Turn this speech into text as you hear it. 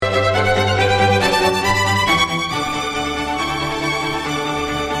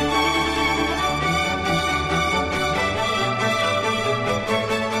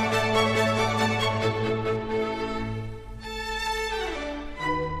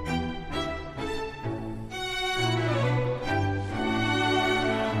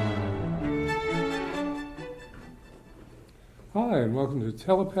Hi, and welcome to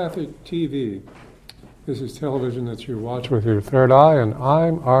Telepathic TV. This is television that you watch with your third eye, and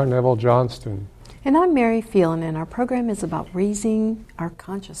I'm R. Neville Johnston. And I'm Mary Phelan, and our program is about raising our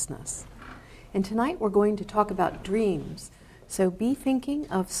consciousness. And tonight we're going to talk about dreams. So be thinking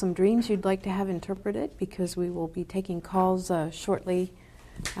of some dreams you'd like to have interpreted, because we will be taking calls shortly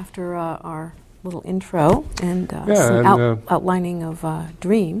after our little intro and outlining of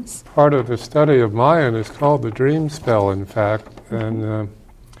dreams. Part of the study of Mayan is called the dream spell, in fact. And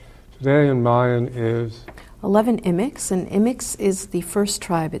today in Mayan is 11 Imix, and Imix is the first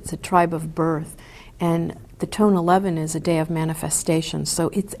tribe. It's a tribe of birth, and the tone 11 is a day of manifestation. So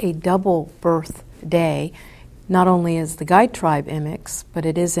it's a double birth day. Not only is the guide tribe Imix, but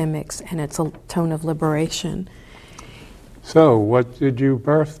it is Imix, and it's a tone of liberation. So, what did you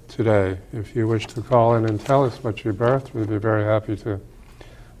birth today? If you wish to call in and tell us what you birthed, we'd be very happy to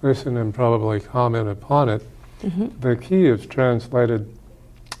listen and probably comment upon it. The key is translated,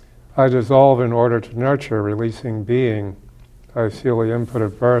 I dissolve in order to nurture, releasing being. I seal the input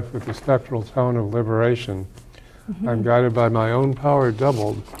of birth with the spectral tone of liberation. I'm guided by my own power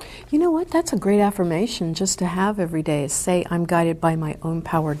doubled. You know what? That's a great affirmation just to have every day, is say, I'm guided by my own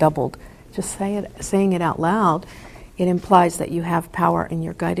power doubled. Just saying it out loud. It implies that you have power and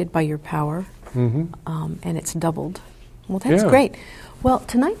you're guided by your power, and it's doubled. Well, that's great. Well,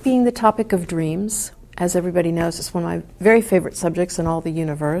 tonight being the topic of dreams, as everybody knows, it's one of my very favorite subjects in all the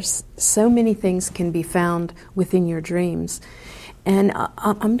universe. So many things can be found within your dreams. And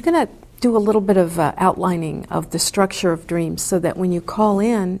I'm going to do a little bit of outlining of the structure of dreams so that when you call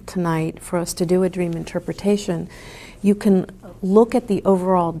in tonight for us to do a dream interpretation, you can look at the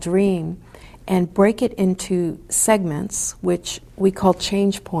overall dream and break it into segments, which we call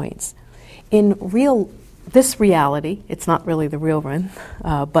change points. In this reality, it's not really the real one,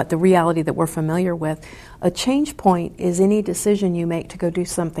 but the reality that we're familiar with, a change point is any decision you make to go do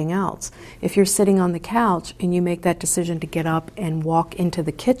something else. If you're sitting on the couch and you make that decision to get up and walk into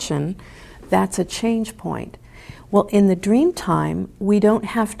the kitchen, that's a change point. Well, in the dream time, we don't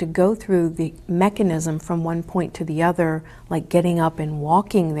have to go through the mechanism from one point to the other, like getting up and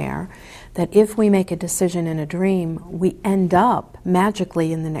walking there, that if we make a decision in a dream, we end up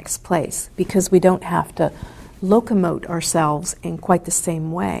magically in the next place because we don't have to locomote ourselves in quite the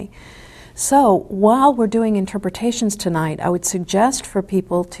same way. So while we're doing interpretations tonight, I would suggest for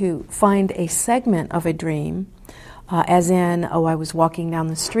people to find a segment of a dream, as in, I was walking down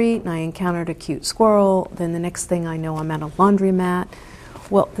the street and I encountered a cute squirrel, then the next thing I know I'm at a laundromat.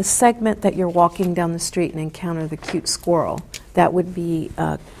 Well, the segment that you're walking down the street and encounter the cute squirrel, that would be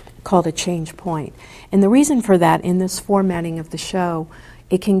called a change point. And the reason for that, in this formatting of the show,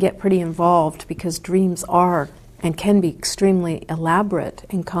 it can get pretty involved because dreams are and can be extremely elaborate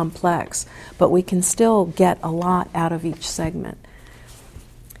and complex, but we can still get a lot out of each segment.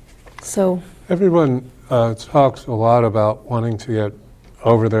 So everyone talks a lot about wanting to get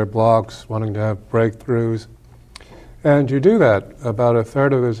over their blocks, wanting to have breakthroughs. And you do that about a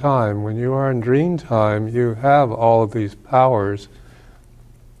third of the time. When you are in dream time, you have all of these powers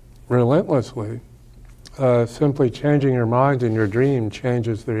relentlessly. Simply changing your mind in your dream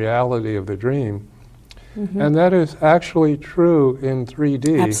changes the reality of the dream. And that is actually true in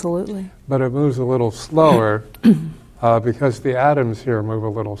 3D. Absolutely. But it moves a little slower because the atoms here move a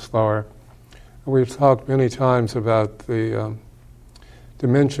little slower. We've talked many times about the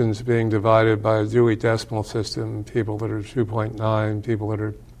dimensions being divided by a Dewey Decimal System, people that are 2.9, people that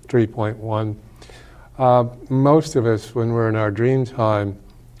are 3.1. Most of us, when we're in our dream time,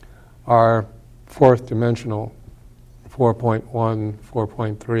 are fourth dimensional, 4.1,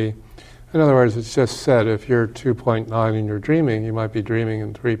 4.3. In other words, it's just said if you're 2.9 and you're dreaming, you might be dreaming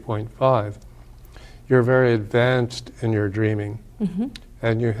in 3.5. You're very advanced in your dreaming.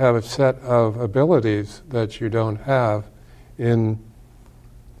 And you have a set of abilities that you don't have in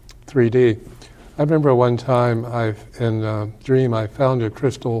 3D. I remember one time in a dream I found a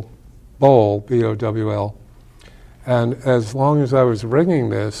crystal bowl, B-O-W-L, and as long as I was ringing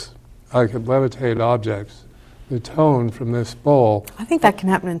this, I could levitate objects. The tone from this bowl... I think that can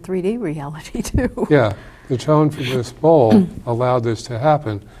happen in 3D reality too. Yeah, the tone from this bowl allowed this to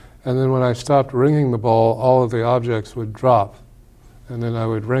happen. And then when I stopped ringing the bowl, all of the objects would drop. And then I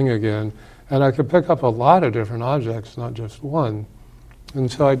would ring again. And I could pick up a lot of different objects, not just one. And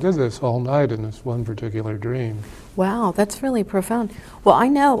so I did this all night in this one particular dream. Wow, that's really profound. Well, I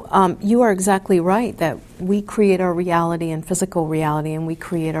know you are exactly right that we create our reality in physical reality and we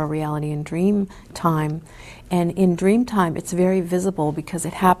create our reality in dream time. And in dream time, it's very visible because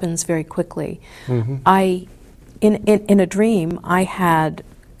it happens very quickly. In a dream, I had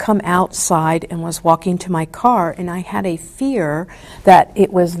come outside and was walking to my car, and I had a fear that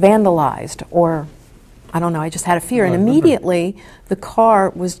it was vandalized, or I don't know, I just had a fear. And immediately the car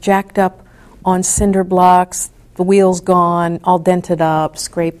was jacked up on cinder blocks, the wheels gone, all dented up,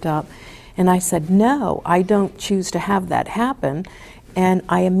 scraped up. And I said, no, I don't choose to have that happen. And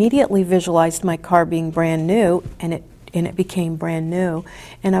I immediately visualized my car being brand new, and it became brand new.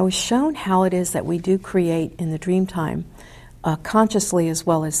 And I was shown how it is that we do create in the dream time, consciously as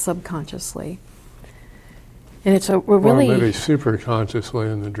well as subconsciously. And it's we're really... Or maybe super consciously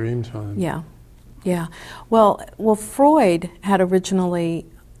in the dream time. Yeah, yeah. Well, Freud had originally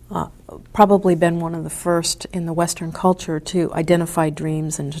probably been one of the first in the Western culture to identify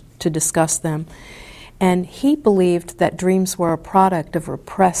dreams and to discuss them. And he believed that dreams were a product of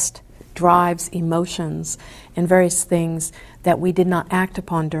repressed drives, emotions, and various things that we did not act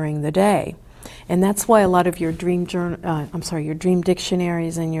upon during the day. And that's why a lot of your dream your dream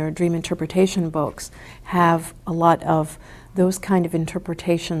dictionaries and your dream interpretation books have a lot of those kind of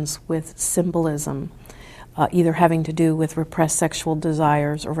interpretations with symbolism, either having to do with repressed sexual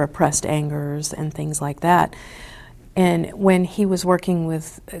desires or repressed angers and things like that. And when he was working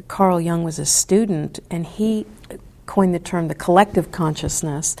with Carl Jung was a student, and he coined the term the collective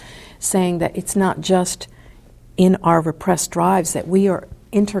consciousness, saying that it's not just in our repressed drives, that we are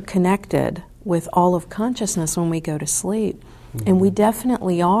interconnected with all of consciousness when we go to sleep. Mm-hmm. And we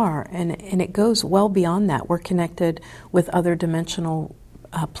definitely are, and it goes well beyond that. We're connected with other dimensional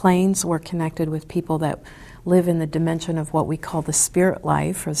planes. We're connected with people that live in the dimension of what we call the spirit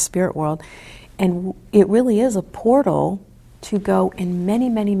life or the spirit world. And it really is a portal to go in many,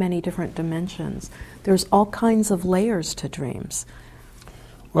 many, many different dimensions. There's all kinds of layers to dreams.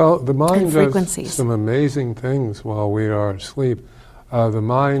 Well, the mind does some amazing things while we are asleep. The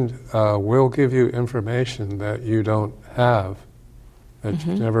mind will give you information that you don't have, that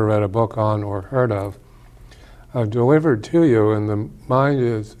you've never read a book on or heard of, delivered to you, and the mind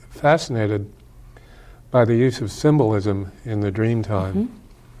is fascinated by the use of symbolism in the dream time.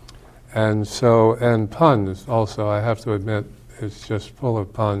 And puns also, I have to admit, it's just full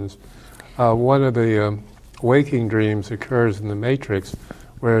of puns. One of the waking dreams occurs in The Matrix,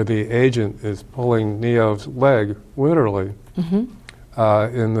 where the agent is pulling Neo's leg, literally,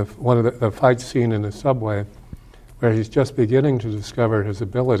 in one of the fight scene in the subway, where he's just beginning to discover his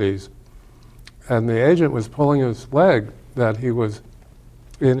abilities. And the agent was pulling his leg that he was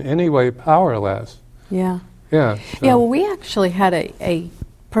in any way powerless. Yeah. Yeah. So. Yeah, well, we actually had a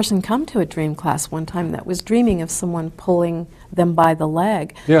person come to a dream class one time that was dreaming of someone pulling them by the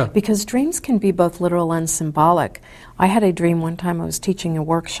leg. Yeah. Because dreams can be both literal and symbolic. I had a dream one time I was teaching a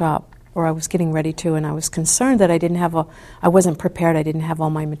workshop, or I was getting ready to, and I was concerned that I wasn't prepared, I didn't have all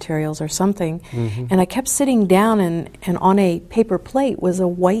my materials or something. And I kept sitting down, and on a paper plate was a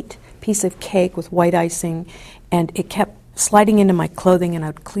white piece of cake with white icing, and it kept sliding into my clothing, and I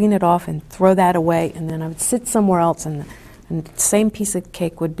would clean it off and throw that away, and then I would sit somewhere else, and the same piece of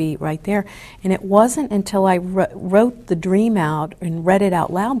cake would be right there. And it wasn't until I wrote the dream out and read it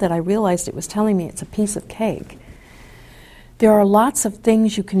out loud that I realized it was telling me it's a piece of cake. There are lots of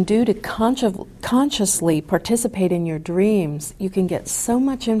things you can do to consciously participate in your dreams. You can get so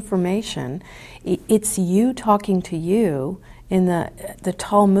much information. It's you talking to you. In the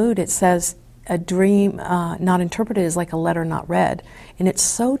Talmud, it says, a dream not interpreted is like a letter not read. And it's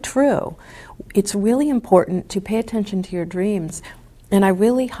so true. It's really important to pay attention to your dreams. And I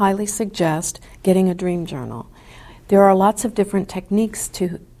really highly suggest getting a dream journal. There are lots of different techniques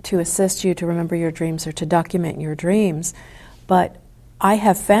to assist you to remember your dreams or to document your dreams. But I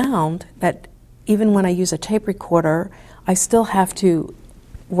have found that even when I use a tape recorder, I still have to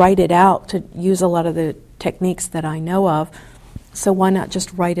write it out to use a lot of the techniques that I know of. So why not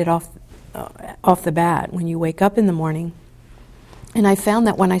just write it off the bat when you wake up in the morning? And I found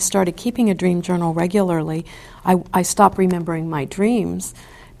that when I started keeping a dream journal regularly, I stopped remembering my dreams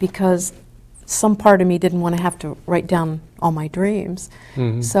because some part of me didn't want to have to write down all my dreams.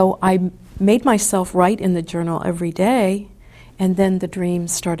 So I made myself write in the journal every day, and then the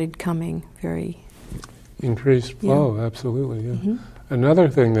dreams started coming very... Increased flow, absolutely, yeah. Another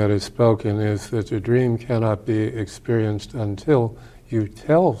thing that is spoken is that your dream cannot be experienced until you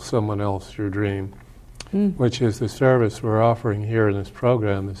tell someone else your dream, which is the service we're offering here in this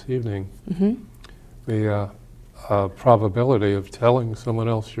program this evening. The probability of telling someone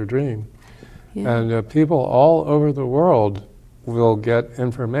else your dream. And people all over the world will get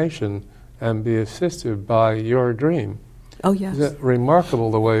information and be assisted by your dream. Oh, yes. Is it remarkable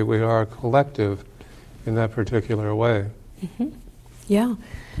the way we are collective in that particular way? Yeah.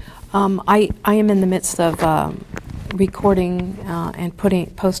 I am in the midst of recording and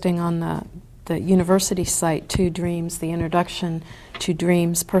posting on the university site 2 dreams, the introduction to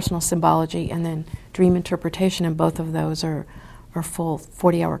dreams, personal symbology, and then dream interpretation, and both of those are full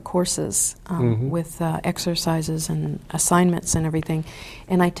 40-hour courses with exercises and assignments and everything.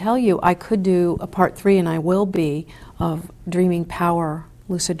 And I tell you, I could do a part 3, and I will be, of dreaming power,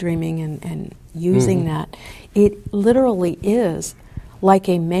 lucid dreaming, and using that. It literally is like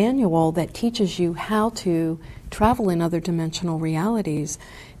a manual that teaches you how to travel in other dimensional realities.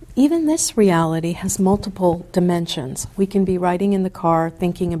 Even this reality has multiple dimensions. We can be riding in the car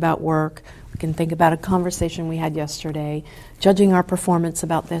thinking about work. We can think about a conversation we had yesterday, judging our performance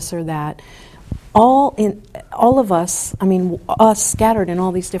about this or that. All of us, I mean, us scattered in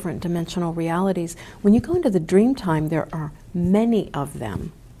all these different dimensional realities. When you go into the dream time, there are many of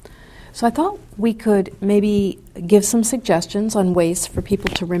them. So I thought we could maybe give some suggestions on ways for people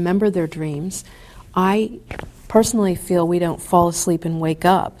to remember their dreams. I personally feel we don't fall asleep and wake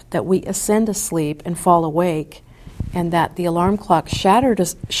up, that we ascend asleep and fall awake, and that the alarm clock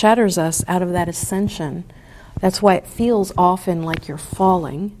shatters us out of that ascension. That's why it feels often like you're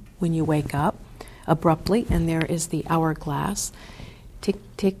falling when you wake up abruptly, and there is the hourglass. Tick,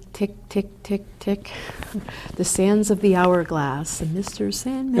 tick, tick, tick, tick, tick. The sands of the hourglass, and Mr.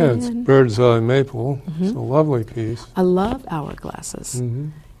 Sandman. Yeah, it's Bird's Eye Maple. It's a lovely piece. I love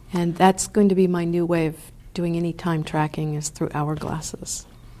hourglasses. And that's going to be my new way of doing any time tracking, is through hourglasses.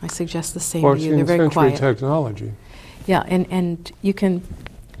 I suggest the same to you. They're very 14th century quiet. technology. Yeah, and you can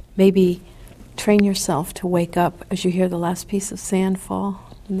maybe train yourself to wake up as you hear the last piece of sand fall.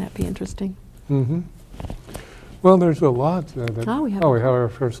 Wouldn't that be interesting? Well, there's a lot. We have our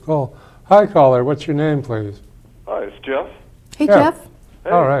first call. Hi, caller. What's your name, please? Hi, it's Jeff. Hey, Yeah. Jeff. Hey.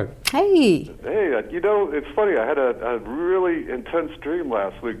 All right. Hey. Hey, it's funny. I had a really intense dream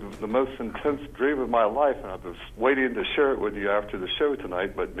last week, the most intense dream of my life, and I was waiting to share it with you after the show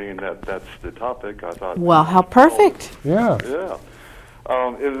tonight, but being that that's the topic, I thought... Well, how perfect. Yeah. Yeah.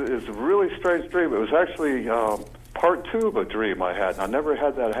 It was a really strange dream. It was actually part 2 of a dream I had, and I never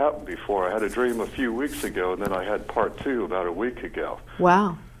had that happen before. I had a dream a few weeks ago, and then I had part 2 about a week ago.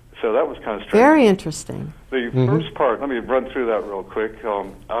 Wow. So that was kind of strange. Very interesting. The first part, let me run through that real quick.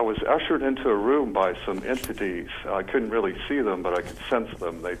 I was ushered into a room by some entities. I couldn't really see them, but I could sense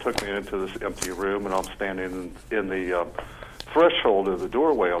them. They took me into this empty room, and I'm standing in the threshold of the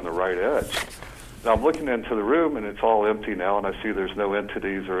doorway on the right edge. Now I'm looking into the room, and it's all empty now, and I see there's no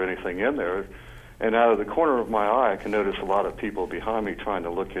entities or anything in there. And out of the corner of my eye, I can notice a lot of people behind me trying to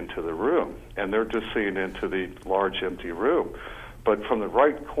look into the room, and they're just seeing into the large empty room. But from the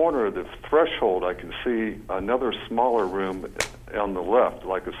right corner of the threshold, I can see another smaller room on the left,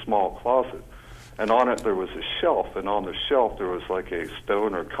 like a small closet. And on it there was a shelf, and on the shelf there was like a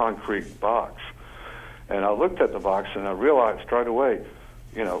stone or concrete box. And I looked at the box and I realized right away,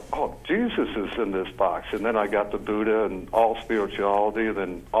 oh, Jesus is in this box. And then I got the Buddha and all spirituality, and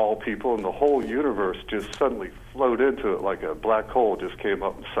then all people, and the whole universe just suddenly flowed into it like a black hole just came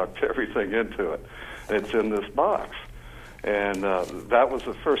up and sucked everything into it. And it's in this box. And that was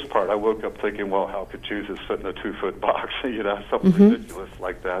the first part. I woke up thinking, well, how could Jesus fit in a 2-foot box? Something ridiculous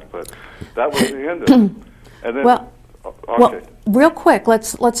like that. But that was the end of it. And then, well, real quick,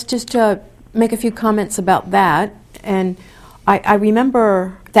 let's just make a few comments about that. And I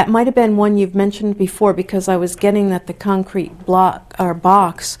remember that might have been one you've mentioned before, because I was getting that the concrete block or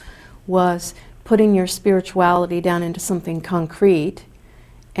box was putting your spirituality down into something concrete,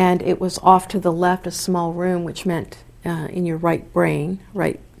 and it was off to the left, a small room, which meant in your right brain,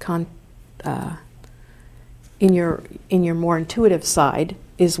 in your more intuitive side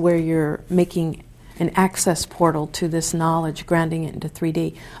is where you're making an access portal to this knowledge, grounding it into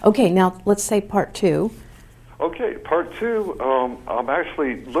 3D. Okay, now let's say part 2. Okay, part 2, I'm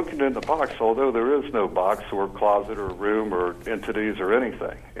actually looking in the box, although there is no box or closet or room or entities or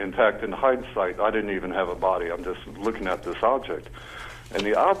anything. In fact, in hindsight, I didn't even have a body. I'm just looking at this object. And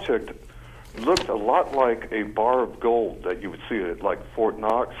the object looked a lot like a bar of gold that you would see at like Fort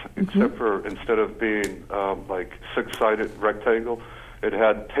Knox, except for instead of being like 6-sided rectangle, it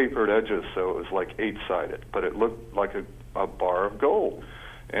had tapered edges, so it was like 8-sided, but it looked like a bar of gold.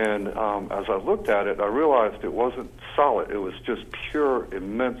 And as I looked at it, I realized it wasn't solid. It was just pure,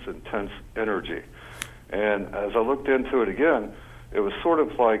 immense, intense energy. And as I looked into it again, it was sort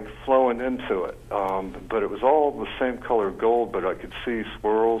of like flowing into it. But it was all the same color gold, but I could see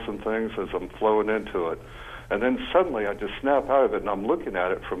swirls and things as I'm flowing into it. And then suddenly I just snap out of it, and I'm looking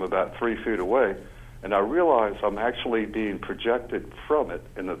at it from about 3 feet away, and I realize I'm actually being projected from it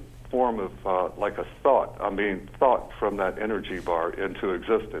in the form of like a thought. I'm being thought from that energy bar into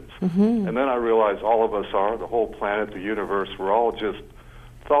existence. Mm-hmm. And then I realized all of us are, the whole planet, the universe, we're all just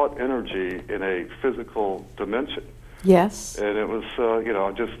thought energy in a physical dimension. Yes. And it was,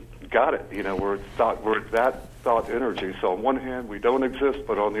 I just got it. We're that thought energy. So on one hand, we don't exist,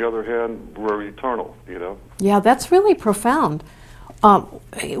 but on the other hand, we're eternal, Yeah, that's really profound.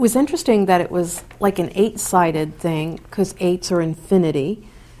 It was interesting that it was like an 8-sided thing, because 8s are infinity.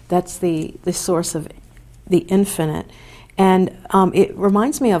 That's the source of the infinite. And it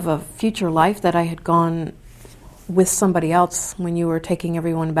reminds me of a future life that I had gone with somebody else when you were taking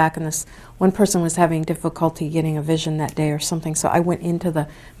everyone back, and this one person was having difficulty getting a vision that day or something. So I went into the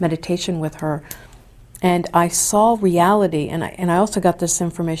meditation with her, and I saw reality. And I also got this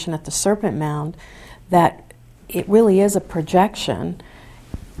information at the Serpent Mound that it really is a projection,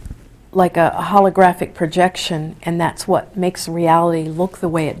 like a holographic projection, and that's what makes reality look the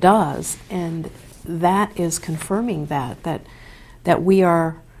way it does. And that is confirming that we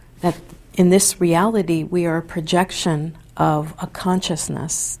are, that in this reality we are a projection of a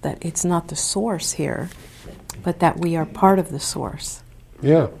consciousness, that it's not the source here, but that we are part of the source.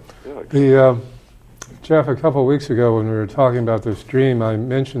 Yeah. Jeff, a couple of weeks ago when we were talking about this dream, I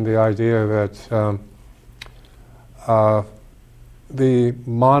mentioned the idea that the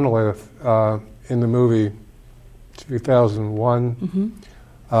monolith in the movie 2001, Mm-hmm.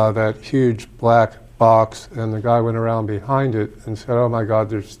 that huge black box, and the guy went around behind it and said, "Oh my God,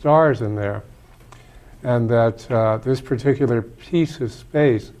 there's stars in there." And that this particular piece of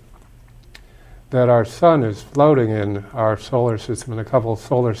space that our sun is floating in, our solar system and a couple of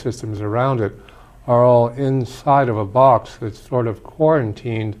solar systems around it, are all inside of a box that's sort of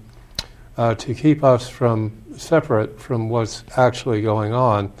quarantined to keep us separate from what's actually going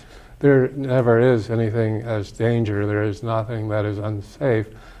on. There never is anything as danger. There is nothing that is unsafe.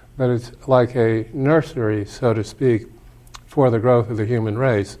 But it's like a nursery, so to speak, for the growth of the human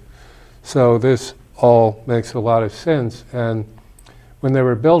race. So this all makes a lot of sense. And when they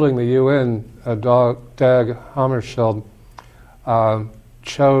were building the UN, Dag Hammarskjöld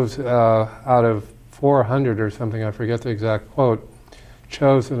chose out of 400 or something, I forget the exact quote,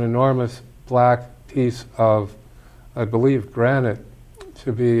 chose an enormous black piece of, I believe, granite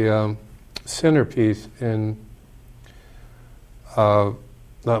to be centerpiece in,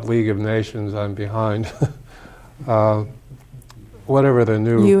 not League of Nations, I'm behind, whatever the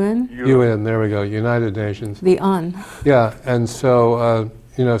new... UN, there we go, United Nations. The UN. Yeah, and so,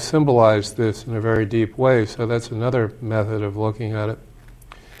 symbolized this in a very deep way, so that's another method of looking at it.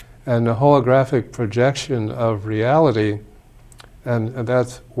 And the holographic projection of reality, and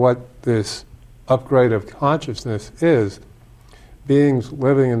that's what this upgrade of consciousness is. Beings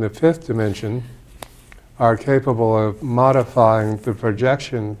living in the 5th dimension are capable of modifying the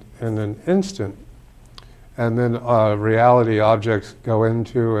projection in an instant, and then reality objects go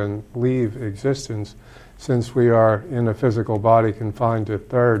into and leave existence. Since we are in a physical body confined to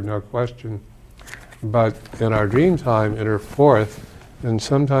 3rd, no question, but in our dream time enter 4th, and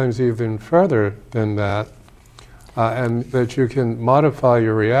sometimes even further than that, and that you can modify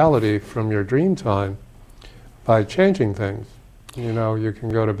your reality from your dream time by changing things. You can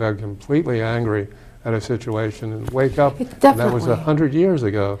go to bed completely angry at a situation and wake up, and that was 100 years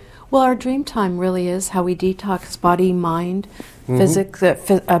ago. Well, our dream time really is how we detox body, mind, physics,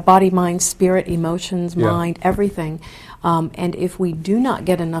 body, mind, spirit, emotions, mind, everything. And if we do not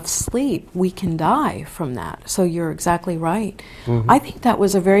get enough sleep, we can die from that. So you're exactly right. I think that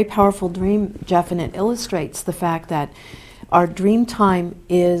was a very powerful dream, Jeff, and it illustrates the fact that our dream time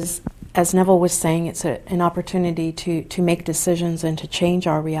is, as Neville was saying, it's an opportunity to make decisions and to change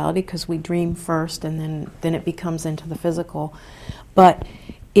our reality, because we dream first and then it becomes into the physical. But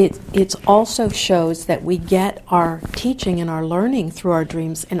it also shows that we get our teaching and our learning through our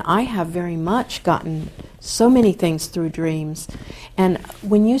dreams, and I have very much gotten so many things through dreams. And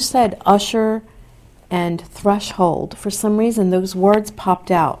when you said usher and threshold, for some reason those words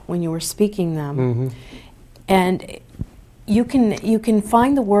popped out when you were speaking them. And you can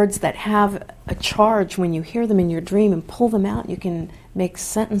find the words that have a charge when you hear them in your dream and pull them out. You can make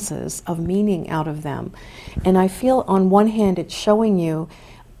sentences of meaning out of them. And I feel on one hand it's showing you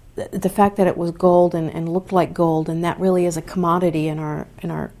the fact that it was gold and looked like gold, and that really is a commodity in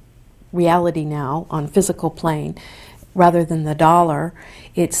our reality now on physical plane rather than the dollar.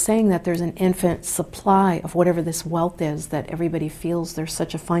 It's saying that there's an infinite supply of whatever this wealth is that everybody feels there's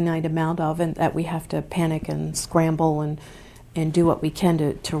such a finite amount of, and that we have to panic and scramble and do what we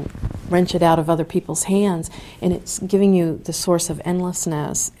can to wrench it out of other people's hands. And it's giving you the source of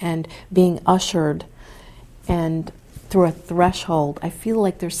endlessness and being ushered and through a threshold. I feel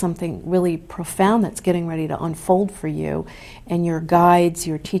like there's something really profound that's getting ready to unfold for you, and your guides,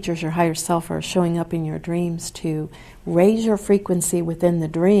 your teachers, your higher self are showing up in your dreams to raise your frequency within the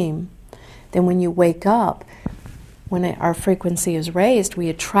dream. Then when you wake up, when our frequency is raised, we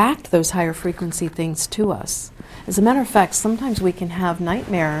attract those higher frequency things to us. As a matter of fact, sometimes we can have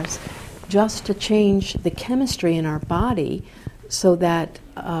nightmares just to change the chemistry in our body so that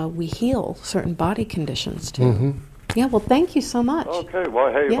we heal certain body conditions too. Mm-hmm. Yeah, well, thank you so much. Okay, well,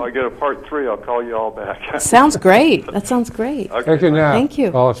 hey, Yeah. if I get a part 3, I'll call you all back. Sounds great. That sounds great. Okay. Take a nap. Thank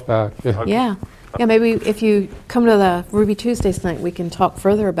you. Call us back. Yeah. Yeah. Yeah, maybe if you come to the Ruby Tuesdays tonight, we can talk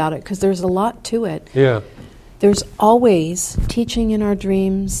further about it, because there's a lot to it. Yeah. There's always teaching in our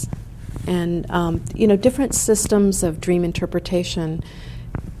dreams, and different systems of dream interpretation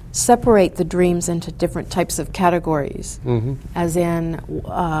separate the dreams into different types of categories, Mm-hmm. as in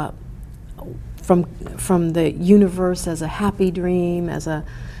from the universe as a happy dream, as a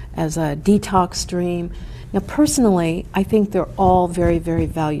detox dream. Now, personally, I think they're all very, very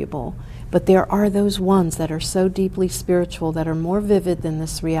valuable. But there are those ones that are so deeply spiritual, that are more vivid than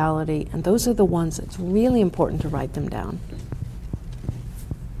this reality, and those are the ones that's really important to write them down.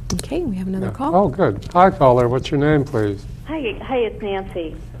 Okay, we have another Yeah. call. Oh, good. Hi, caller. What's your name, please? Hi, it's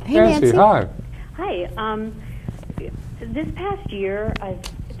Nancy. Hey, Nancy. Hi. Hi. This past year, I've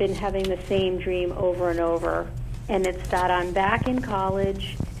been having the same dream over and over, and it's that I'm back in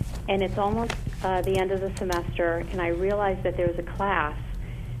college, and it's almost the end of the semester, and I realized that there's a class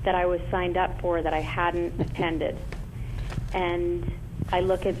that I was signed up for that I hadn't attended. And I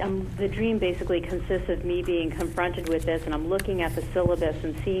look at, the dream basically consists of me being confronted with this, and I'm looking at the syllabus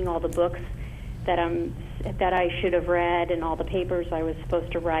and seeing all the books that I should have read and all the papers I was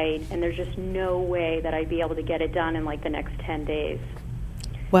supposed to write, and there's just no way that I'd be able to get it done in like the next 10 days.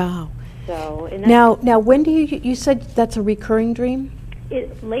 Wow. So and Now, when do you said that's a recurring dream?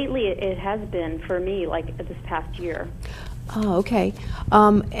 lately it has been for me, like this past year. Oh, okay.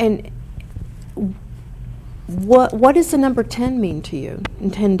 And what does the number 10 mean to you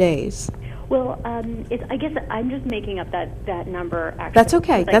in 10 days? Well, I guess I'm just making up that number, actually. That's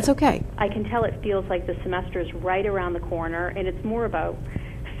okay. Like, That's okay. I can tell it feels like the semester is right around the corner, and it's more about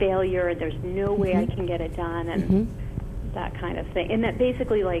failure, and there's no way I can get it done, and that kind of thing. And that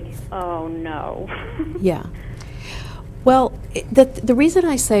basically, like, oh, no. Yeah. Well, the reason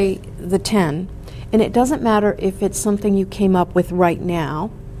I say the 10, and it doesn't matter if it's something you came up with right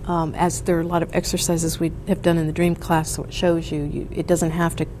now, as there are a lot of exercises we have done in the dream class, so it shows you it doesn't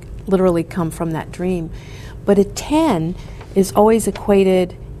have to literally come from that dream. But a 10 is always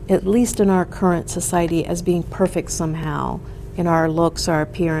equated, at least in our current society, as being perfect somehow in our looks, our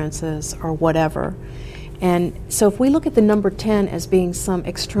appearances, or whatever. And so if we look at the number 10 as being some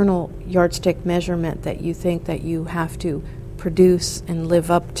external yardstick measurement that you think that you have to produce and live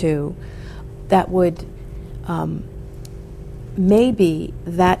up to, that would maybe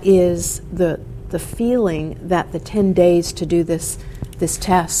that is the feeling that the 10 days to do this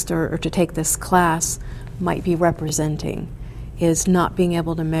test or to take this class might be representing, is not being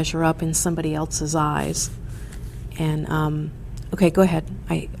able to measure up in somebody else's eyes. And okay, go ahead.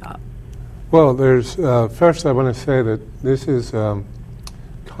 Well, there's first I want to say that this is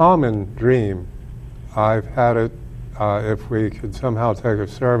common dream. I've had it. If we could somehow take a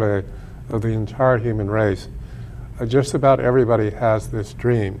survey of the entire human race, just about everybody has this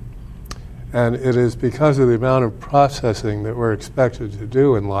dream. And it is because of the amount of processing that we're expected to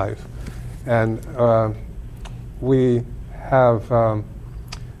do in life. And we have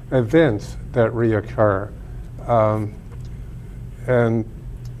events that reoccur. And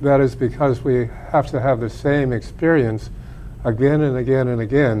that is because we have to have the same experience again and again and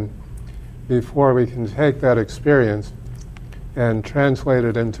again before we can take that experience and translate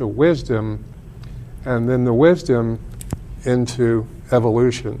it into wisdom, and then the wisdom into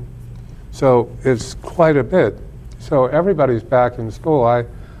evolution. So it's quite a bit. So everybody's back in school.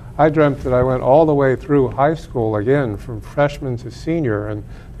 I dreamt that I went all the way through high school again, from freshman to senior, and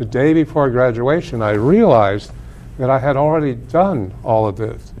the day before graduation I realized that I had already done all of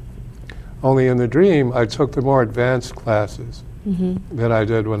this. Only in the dream I took the more advanced classes than I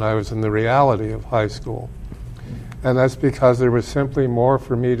did when I was in the reality of high school. And that's because there was simply more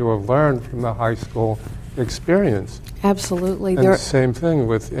for me to have learned from the high school experience. Absolutely. And the same thing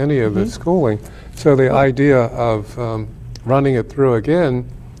with any of the schooling. So the idea of running it through again,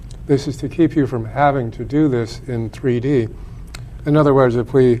 this is to keep you from having to do this in 3D. In other words,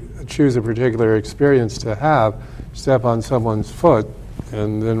 if we choose a particular experience to have, step on someone's foot,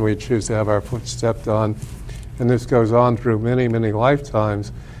 and then we choose to have our foot stepped on, and this goes on through many, many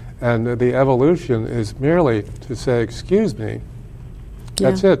lifetimes, And the evolution is merely to say, excuse me.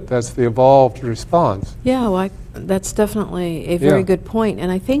 That's it. That's the evolved response. Yeah, well, that's definitely a very good point.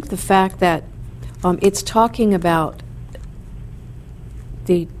 And I think the fact that it's talking about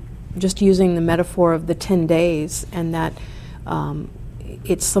just using the metaphor of the 10 days, and that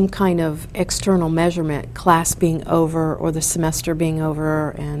it's some kind of external measurement, class being over or the semester being over,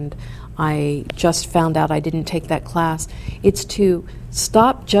 and I just found out I didn't take that class. It's to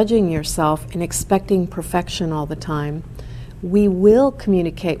stop judging yourself and expecting perfection all the time. We will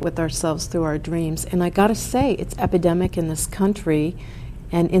communicate with ourselves through our dreams, and I gotta say, it's epidemic in this country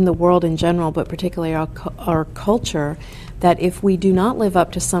and in the world in general, but particularly our culture, that if we do not live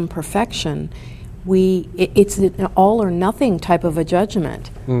up to some perfection, it's an all or nothing type of a judgment.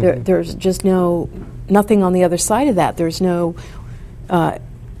 There's just nothing on the other side of that. There's no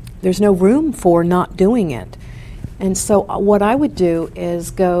room for not doing it. And so what I would do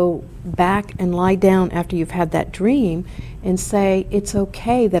is go back and lie down after you've had that dream and say, it's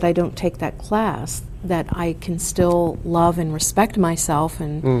okay that I don't take that class, that I can still love and respect myself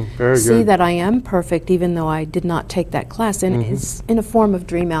and see that I am perfect even though I did not take that class. And it's in a form of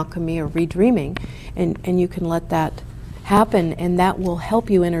dream alchemy or redreaming, and you can let that happen, and that will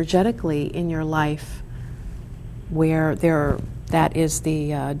help you energetically in your life, where that is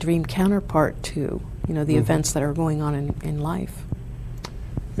the dream counterpart to the events that are going on in life.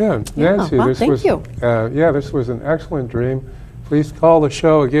 Yeah, Nancy, this was an excellent dream. Please call the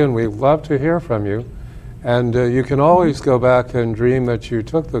show again. We'd love to hear from you. And you can always go back and dream that you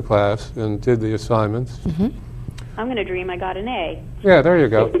took the class and did the assignments. I'm going to dream I got an A. Yeah, there you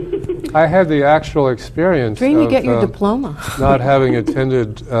go. I had the actual experience Dream of you get your diploma. not having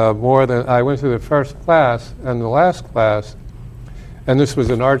attended more than... I went to the first class and the last class, and this was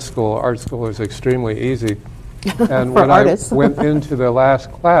an art school. Art school is extremely easy. And when artists. I went into the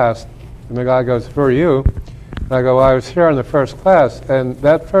last class, and the guy goes, who are you? And I go, well, I was here in the first class. And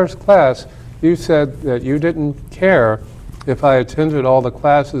that first class, you said that you didn't care if I attended all the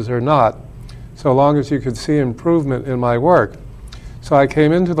classes or not, so long as you could see improvement in my work. So I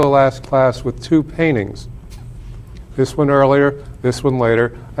came into the last class with 2 paintings. This one earlier, this one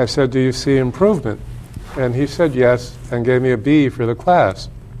later. I said, do you see improvement? And he said yes, and gave me a B for the class.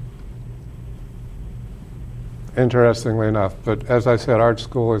 Interestingly enough. But as I said, art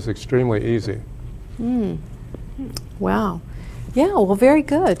school is extremely easy. Wow. Yeah, well, very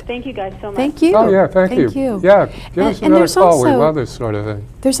good. Thank you guys so much. Thank you. Oh, yeah, thank you. Yeah, give us another call. We love this sort of thing.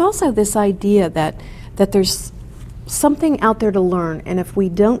 There's also this idea that there's something out there to learn, and if we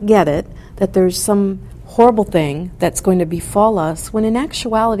don't get it, that there's some horrible thing that's going to befall us, when in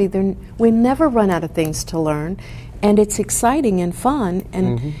actuality, we never run out of things to learn, and it's exciting and fun,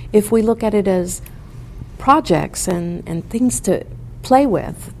 and if we look at it as projects and things to play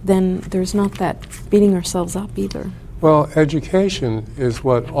with, then there's not that beating ourselves up either. Well, education is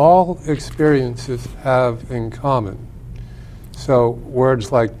what all experiences have in common. So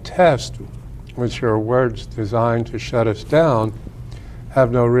words like test, which are words designed to shut us down,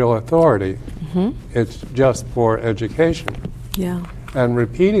 have no real authority. It's just for education. Yeah. And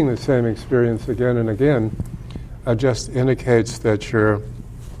repeating the same experience again and again just indicates that you're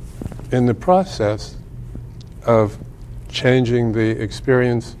in the process of changing the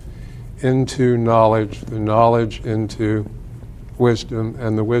experience into knowledge, the knowledge into wisdom,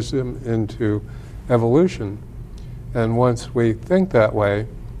 and the wisdom into evolution. And once we think that way,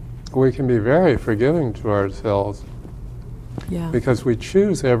 we can be very forgiving to ourselves, because we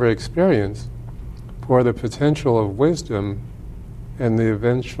choose every experience for the potential of wisdom and the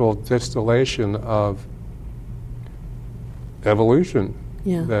eventual distillation of evolution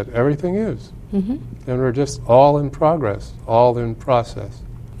that everything is. And we're just all in progress, all in process.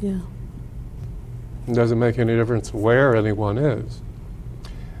 Yeah. It doesn't make any difference where anyone is.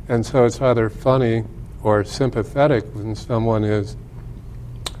 And so it's either funny or sympathetic when someone is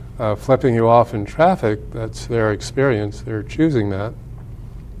flipping you off in traffic. That's their experience. They're choosing that.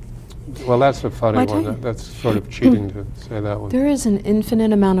 Well, that's a funny one. That's sort of cheating to say that one. There is an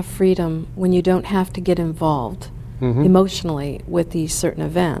infinite amount of freedom when you don't have to get involved emotionally with these certain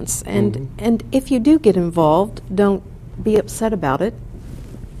events. And if you do get involved, don't be upset about it.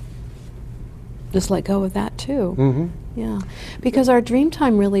 Just let go of that too. Yeah, because our dream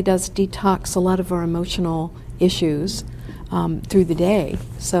time really does detox a lot of our emotional issues through the day.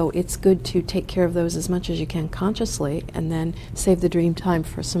 So it's good to take care of those as much as you can consciously, and then save the dream time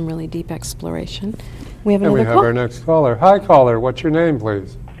for some really deep exploration. We have another call. Our next caller. Hi, caller. What's your name,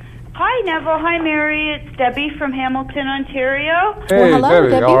 please? Hi, Neville. Hi, Mary. It's Debbie from Hamilton, Ontario. Hey, well, hello,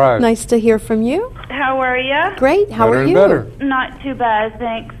 Debbie. All right. Nice to hear from you. How how are you? Great. How Better are and you? better. Not too bad,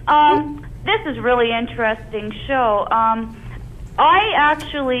 thanks. This is really interesting show. I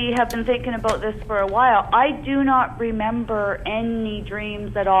actually have been thinking about this for a while. I do not remember any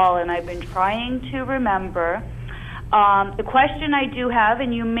dreams at all, and I've been trying to remember. The question I do have,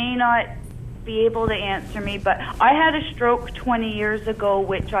 and you may not be able to answer me, but I had a stroke 20 years ago,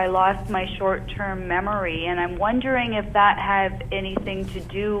 which I lost my short-term memory, and I'm wondering if that had anything to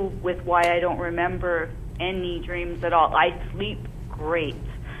do with why I don't remember any dreams at all. I sleep great.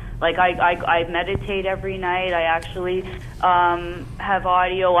 Like, I meditate every night. I actually have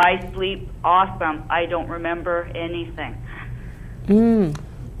audio. I sleep awesome. I don't remember anything.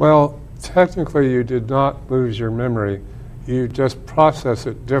 Well, technically you did not lose your memory. You just process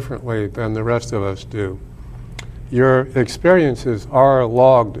it differently than the rest of us do. Your experiences are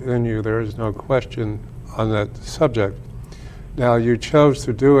logged in you. There is no question on that subject. Now, you chose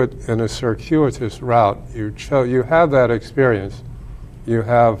to do it in a circuitous route. You have that experience. You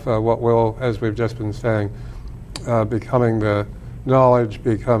have what will, as we've just been saying, becoming the knowledge,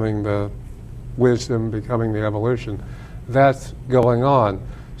 becoming the wisdom, becoming the evolution. That's going on.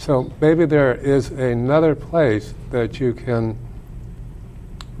 So maybe there is another place that you can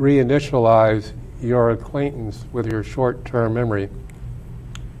reinitialize your acquaintance with your short-term memory.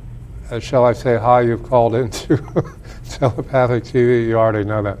 Shall I say hi, you've called into telepathic TV? You already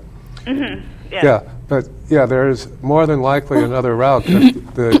know that. Mm-hmm. Yeah, but there is more than likely another route.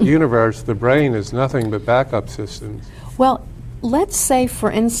 The universe, the brain, is nothing but backup systems. Well, let's say,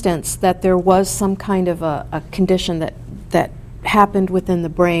 for instance, that there was some kind of a condition that happened within the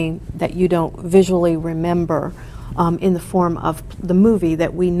brain that you don't visually remember in the form of the movie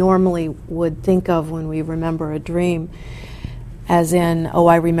that we normally would think of when we remember a dream, as in, oh,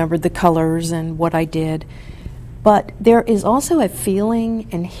 I remembered the colors and what I did. But there is also a feeling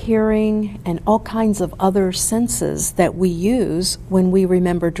and hearing and all kinds of other senses that we use when we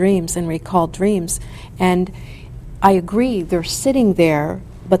remember dreams and recall dreams. And I agree, they're sitting there,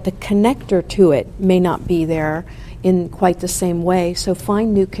 but the connector to it may not be there in quite the same way. So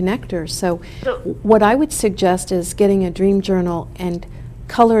find new connectors. So what I would suggest is getting a dream journal and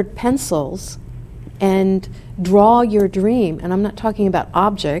colored pencils and draw your dream. And I'm not talking about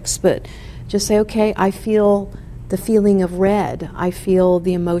objects, but just say, okay, I feel the feeling of red. I feel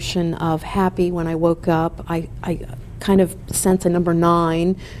the emotion of happy when I woke up. I kind of sense a number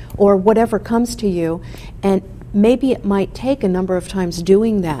 9 or whatever comes to you. And maybe it might take a number of times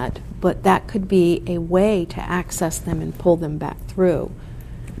doing that, but that could be a way to access them and pull them back through.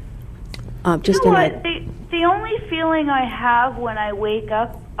 The only feeling I have when I wake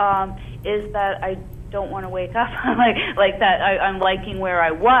up is that I don't want to wake up, like that I'm liking where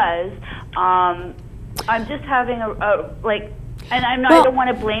I was. I'm just having and I don't want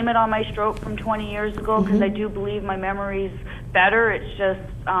to blame it on my stroke from 20 years ago, because I do believe my memory's better. It's just,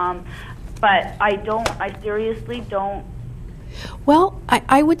 but I seriously don't. Well,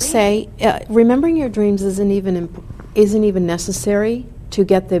 I would say remembering your dreams isn't even necessary to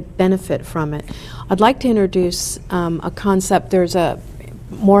get the benefit from it. I'd like to introduce a concept. There's a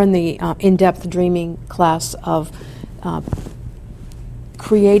more in the in-depth dreaming class of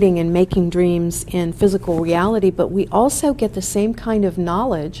creating and making dreams in physical reality, but we also get the same kind of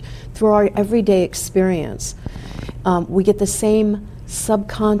knowledge through our everyday experience. We get the same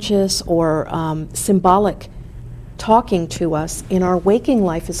subconscious or symbolic talking to us in our waking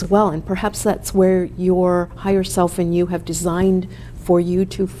life as well, and perhaps that's where your higher self and you have designed for you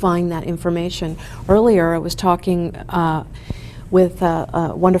to find that information. Earlier I was talking with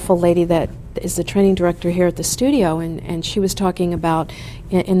a wonderful lady that is the training director here at the studio, and she was talking about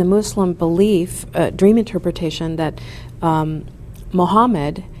in the Muslim belief, dream interpretation, that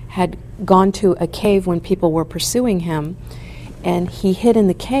Muhammad had gone to a cave when people were pursuing him, and he hid in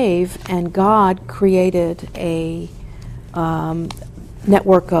the cave, and God created a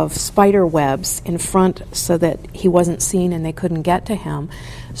network of spider webs in front so that he wasn't seen and they couldn't get to him.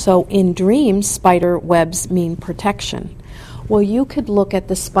 So in dreams, spider webs mean protection. Well, you could look at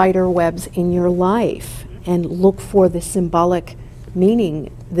the spider webs in your life and look for the symbolic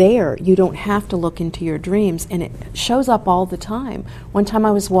meaning there. You don't have to look into your dreams, and it shows up all the time. One time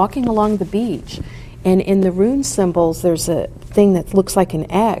I was walking along the beach, and in the rune symbols there's a thing that looks like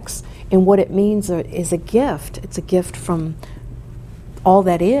an X, and what it means is a gift. It's a gift from all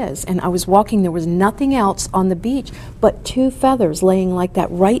that is. And I was walking, there was nothing else on the beach but 2 feathers laying like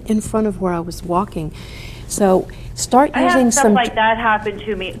that right in front of where I was walking. So start using stuff like that happen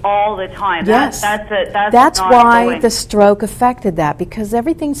to me all the time. Yes. That's why the stroke affected that, because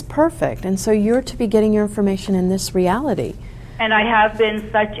everything's perfect, and so you're to be getting your information in this reality. And I have been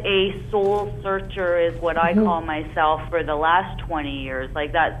such a soul searcher, is what I call myself, for the last 20 years.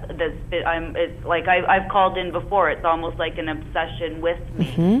 Like it's like I've called in before. It's almost like an obsession with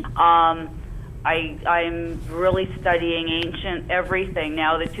me. I'm really studying ancient everything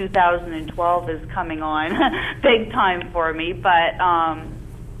now. The 2012 is coming on big time for me, but I'm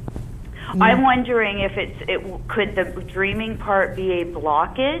wondering if could the dreaming part be a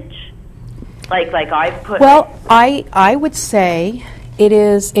blockage? Like I've put. Well, I would say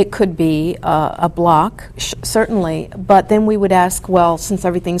it could be a block, certainly, but then we would ask, well, since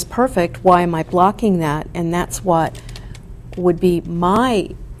everything's perfect, why am I blocking that? And that's what would be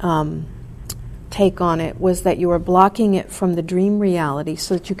my take on it, was that you were blocking it from the dream reality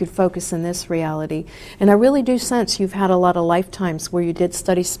so that you could focus in this reality. And I really do sense you've had a lot of lifetimes where you did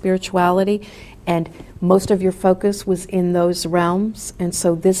study spirituality and most of your focus was in those realms, and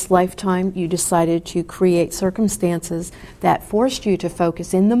so this lifetime you decided to create circumstances that forced you to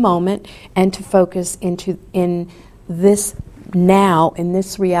focus in the moment and to focus in this now, in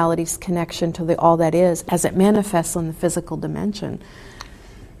this reality's connection to all that is as it manifests on the physical dimension.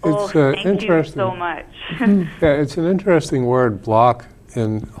 Thank you so much. Yeah, it's an interesting word, block.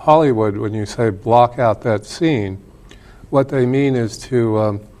 In Hollywood, when you say block out that scene, what they mean is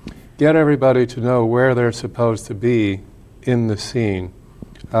to get everybody to know where they're supposed to be in the scene.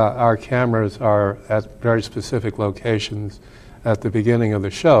 Our cameras are at very specific locations at the beginning of the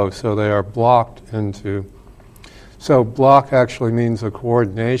show, so they are blocked into. So block actually means a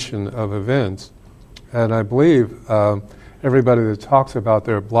coordination of events. And I believe everybody that talks about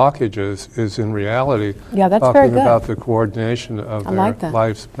their blockages is in reality that's talking very good. about the coordination of like their that.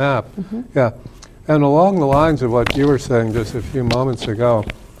 life's map. Yeah. And along the lines of what you were saying just a few moments ago,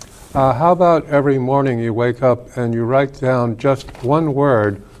 how about every morning you wake up and you write down just one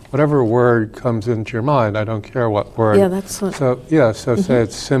word, whatever word comes into your mind. I don't care what word. Yeah, that's what. So say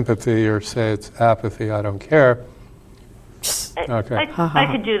it's sympathy or say it's apathy. I don't care. Okay.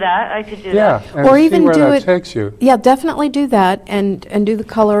 I could do that. I could do Yeah, that. and Or see even where do that it. takes you. Yeah, definitely do that, and do the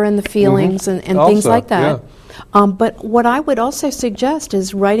color and the feelings and things Also, like that. But what I would also suggest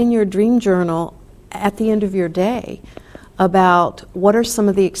is write in your dream journal at the end of your day about what are some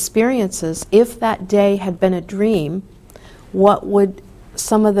of the experiences. If that day had been a dream, what would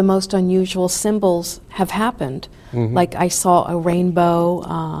some of the most unusual symbols have happened? Like I saw a rainbow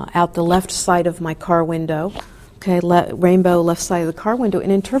out the left side of my car window. Okay, rainbow left side of the car window,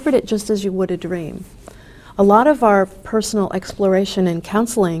 and interpret it just as you would a dream. A lot of our personal exploration and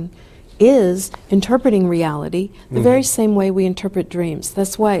counseling is interpreting reality the very same way we interpret dreams.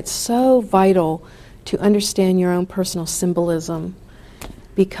 That's why it's so vital to understand your own personal symbolism,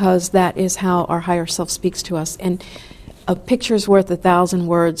 because that is how our higher self speaks to us. And a picture is worth 1,000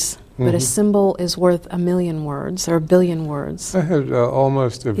 words, but a symbol is worth 1,000,000 words or 1,000,000,000 words. I had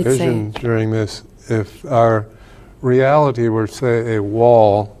almost a vision during this. If our reality were, say, a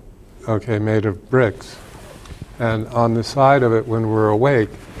wall, made of bricks, and on the side of it, when we're awake,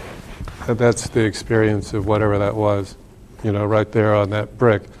 that's the experience of whatever that was, right there on that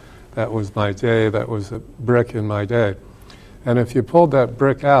brick. That was my day, that was a brick in my day. And if you pulled that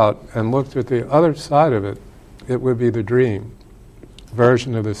brick out and looked at the other side of it, it would be the dream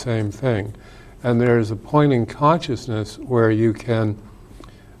version of the same thing. And there's a point in consciousness where you can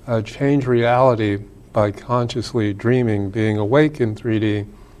change reality by consciously dreaming, being awake in 3D,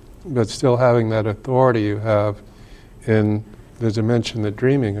 but still having that authority you have in the dimension that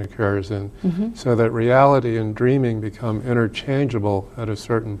dreaming occurs in, so that reality and dreaming become interchangeable at a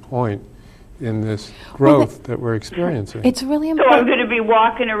certain point in this growth that we're experiencing. It's really So I'm important. going to be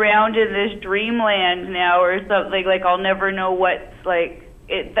walking around in this dreamland now or something, like I'll never know what's like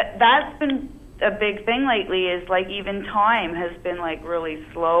it. That's been a big thing lately, is like even time has been like really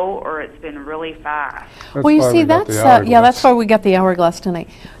slow or it's been really fast. That's Well, you why see, we got that's the hourglass. that's why we got the hourglass tonight.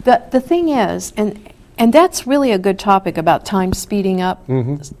 The thing is, and that's really a good topic about time speeding up.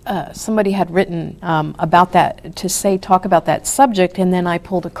 Somebody had written about that to talk about that subject, and then I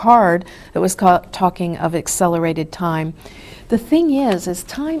pulled a card that was talking of accelerated time. The thing is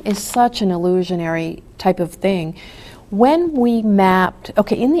time is such an illusionary type of thing. When we mapped,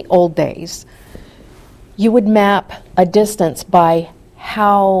 in the old days, you would map a distance by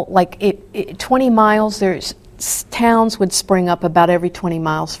how, 20 miles, towns would spring up about every 20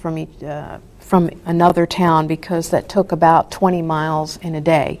 miles from another town, because that took about 20 miles in a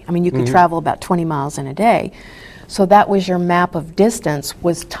day. I mean, you could travel about 20 miles in a day. So that was your map of distance,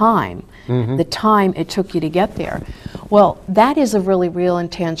 was time, the time it took you to get there. Well, that is a really real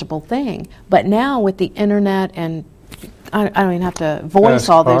and tangible thing. But now with the internet and I don't even have to voice Fast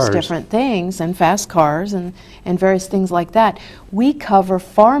all those cars. different things, and fast cars and various things like that. We cover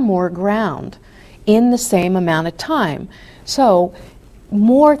far more ground in the same amount of time. So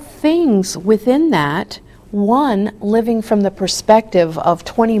more things within that. One, living from the perspective of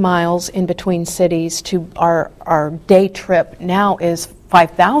 20 miles in between cities to our day trip now is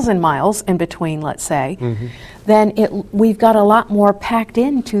 5,000 miles in between, let's say, then we've got a lot more packed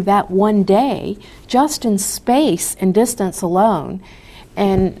into that one day just in space and distance alone.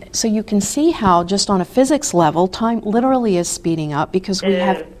 And so you can see how just on a physics level, time literally is speeding up because we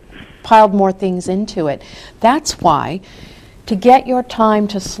have piled more things into it. That's why to get your time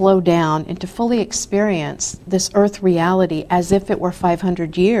to slow down and to fully experience this Earth reality as if it were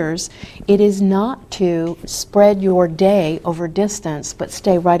 500 years, it is not to spread your day over distance, but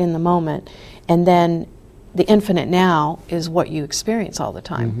stay right in the moment. And then the infinite now is what you experience all the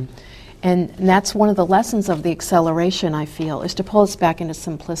time. And that's one of the lessons of the acceleration, I feel, is to pull us back into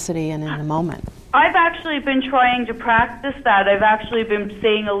simplicity and in the moment. I've actually been trying to practice that. I've actually been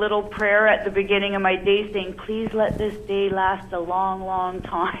saying a little prayer at the beginning of my day saying, please let this day last a long, long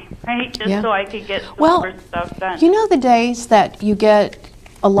time, right? Just so I could get some more stuff done. You know the days that you get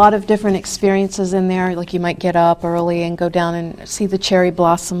a lot of different experiences in there, like you might get up early and go down and see the cherry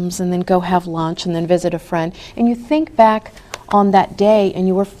blossoms and then go have lunch and then visit a friend, and you think back on that day and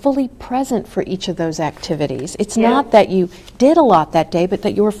you were fully present for each of those activities. It's not that you did a lot that day, but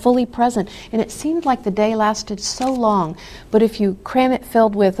that you were fully present. And it seemed like the day lasted so long. But if you cram it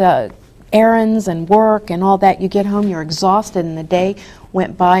filled with errands and work and all that, you get home, you're exhausted, and the day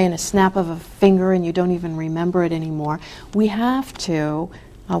went by in a snap of a finger and you don't even remember it anymore. We have to,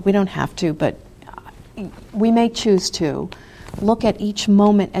 we don't have to, but we may choose to look at each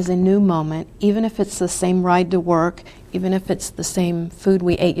moment as a new moment, even if it's the same ride to work, even if it's the same food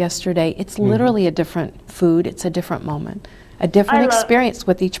we ate yesterday. It's literally a different food. It's a different moment, a different experience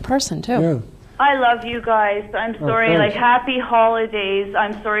with each person, too. Yeah. I love you guys. I'm sorry. thanks. Happy holidays.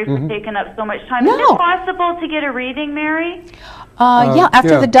 I'm sorry for taking up so much time. No. Is it possible to get a reading, Mary? Yeah,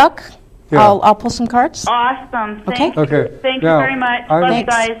 after yeah. the duck, Yeah. I'll pull some cards. Awesome. Thank you. Okay. Thank Now, you very much. I'm- Love you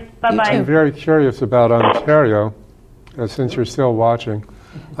Thanks. guys. Bye-bye. You I'm very curious about Ontario, since you're still watching.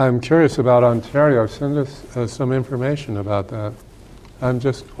 I'm curious about Ontario. Send us some information about that. I'm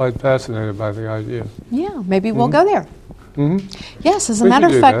just quite fascinated by the idea. Yeah, maybe we'll go there. Yes, as a We matter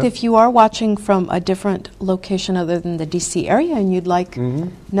can of do fact, that. if you are watching from a different location other than the D.C. area and you'd like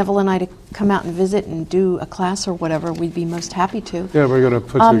Neville and I to come out and visit and do a class or whatever, we'd be most happy to. Yeah, we're going to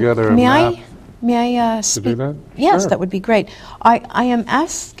put together a may map. May I to speak? do that? Yes, Sure. that would be great. I am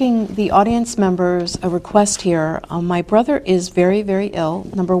asking the audience members a request here. My brother is very, very ill.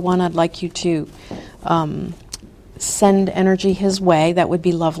 Number one, I'd like you to send energy his way. That would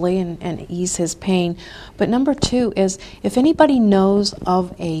be lovely and ease his pain. But number two is if anybody knows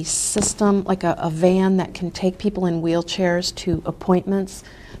of a system, like a van that can take people in wheelchairs to appointments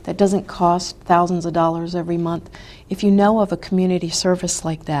that doesn't cost thousands of dollars every month, if you know of a community service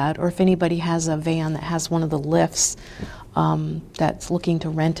like that, or if anybody has a van that has one of the lifts that's looking to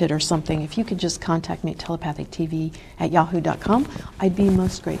rent it or something, if you could just contact me at telepathictv@yahoo.com, I'd be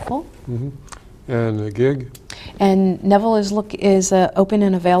most grateful. And the gig? And Neville is open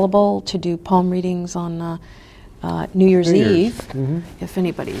and available to do palm readings on New Year's New Year's. Eve, if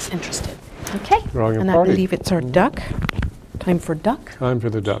anybody's interested. Okay, Throwing a and I party. believe it's our duck. Time for duck. Time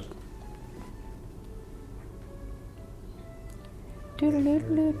for the duck.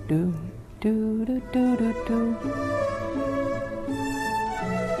 Do-do-do-do-do, do-do-do-do-do.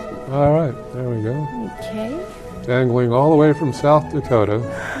 All right, there we go. Okay. Dangling all the way from South Dakota.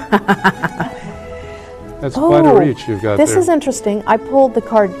 That's quite a reach you've got This there. is interesting. I pulled the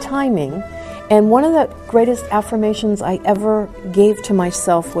card timing, and one of the greatest affirmations I ever gave to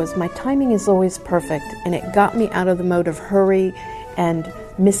myself was my timing is always perfect, and it got me out of the mode of hurry and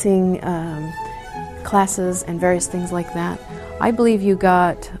missing classes and various things like that. I believe you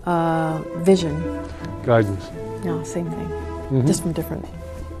got vision. Guidance. No, same thing, just from different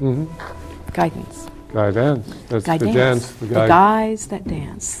guidance. Guidance. That's Guidance. the dance. The guys that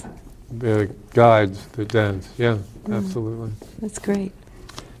dance. The guides that dance. Yeah, absolutely. That's great.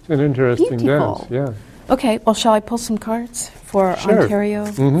 It's an interesting Beautiful. dance. Yeah. Okay, well, shall I pull some cards for our Sure. Ontario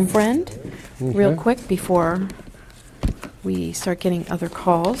friend real Okay. quick before we start getting other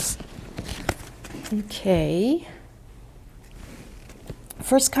calls? Okay.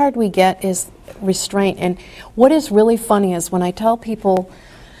 First card we get is restraint. And what is really funny is when I tell people,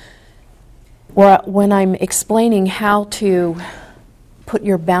 or when I'm explaining how to put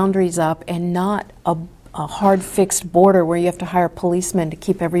your boundaries up and not a hard fixed border where you have to hire policemen to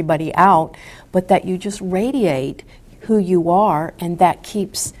keep everybody out, but that you just radiate who you are, and that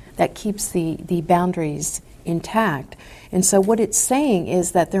keeps the boundaries intact. And so what it's saying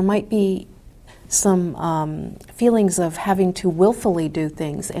is that there might be some feelings of having to willfully do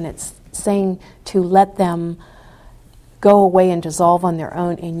things, and it's saying to let them go away and dissolve on their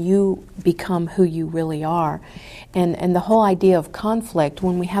own, and you become who you really are. And the whole idea of conflict,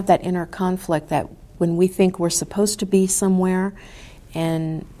 when we have that inner conflict, that when we think we're supposed to be somewhere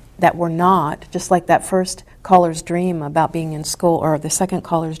and that we're not, just like that first caller's dream about being in school, or the second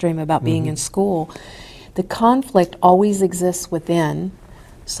caller's dream about being in school, the conflict always exists within.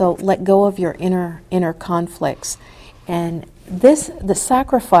 So let go of your inner conflicts. And the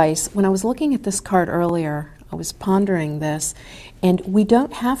sacrifice, when I was looking at this card earlier, I was pondering this, and we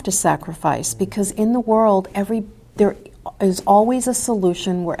don't have to sacrifice, because in the world there is always a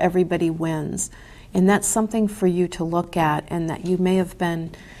solution where everybody wins. And that's something for you to look at, and that you may have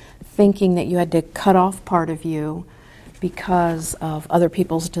been thinking that you had to cut off part of you because of other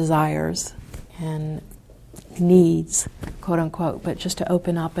people's desires and needs, quote unquote, but just to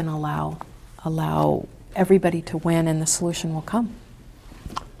open up and allow everybody to win, and the solution will come.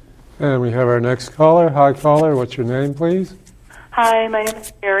 And we have our next caller. Hi, caller. What's your name, please? Hi, my name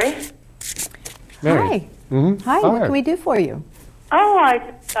is Mary. Mary. Hi. Mm-hmm. Hi, what can we do for you?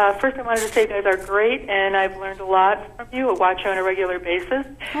 First I wanted to say you guys are great, and I've learned a lot from you. I watch you on a regular basis.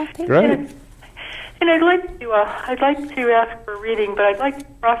 Oh, thank Great. you. And I'd like to ask for a reading, but I'd like to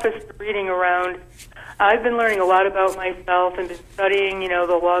preface the reading around. I've been learning a lot about myself and been studying,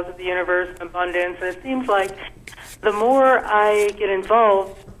 the laws of the universe and abundance, and it seems like the more I get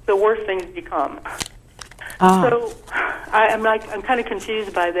involved, the worse things become. So I'm kind of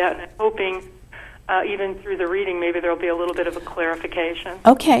confused by that, and I'm hoping even through the reading maybe there'll be a little bit of a clarification.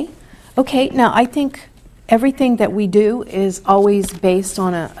 Okay. Now, I think everything that we do is always based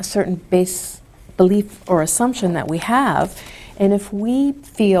on a certain base belief or assumption that we have. And if we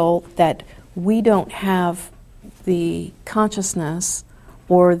feel that we don't have the consciousness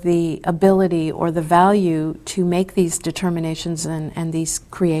or the ability or the value to make these determinations and these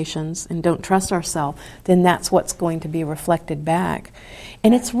creations, and don't trust ourselves, then that's what's going to be reflected back.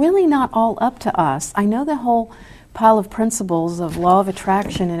 And it's really not all up to us. I know the whole pile of principles of law of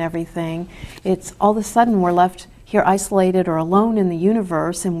attraction and everything, it's all of a sudden we're left here isolated or alone in the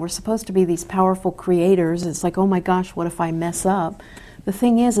universe, and we're supposed to be these powerful creators. It's like, oh my gosh, what if I mess up? The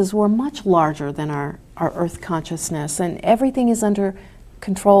thing is we're much larger than our earth consciousness, and everything is under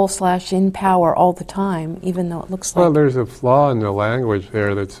control / in power all the time, even though it looks like... Well, there's a flaw in the language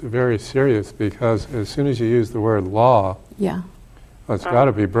there that's very serious, because as soon as you use the word law, Yeah. well, it's got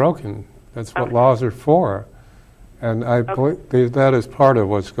to be broken. That's what laws are for. And I believe that is part of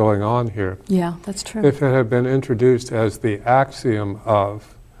what's going on here. Yeah, that's true. If it had been introduced as the axiom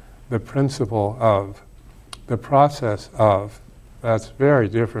of, the principle of, the process of, that's a very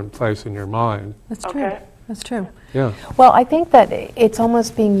different place in your mind. That's true. That's true. Yeah. Well, I think that it's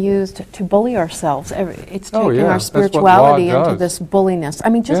almost being used to bully ourselves. It's taking yeah. our That's what spirituality law into does. this bulliness. I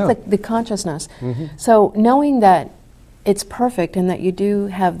mean, just Yeah. the consciousness. So knowing that it's perfect and that you do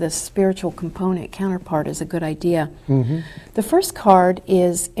have this spiritual component counterpart is a good idea. The first card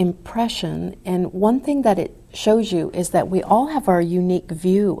is impression, and one thing that it shows you is that we all have our unique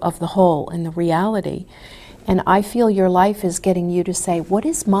view of the whole and the reality. And I feel your life is getting you to say, what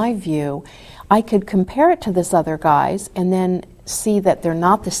is my view? I could compare it to this other guy's and then see that they're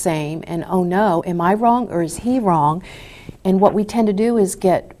not the same, and oh no, am I wrong or is he wrong? And what we tend to do is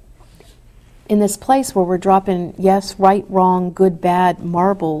get in this place where we're dropping yes, right, wrong, good, bad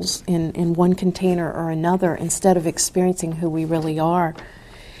marbles in one container or another, instead of experiencing who we really are.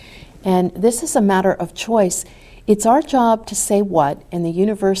 And this is a matter of choice. It's our job to say what, and the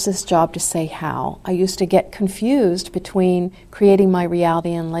universe's job to say how. I used to get confused between creating my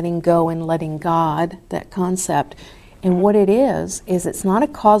reality and letting go and letting God, that concept. And what it is it's not a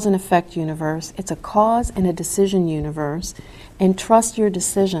cause and effect universe, it's a cause and a decision universe. And trust your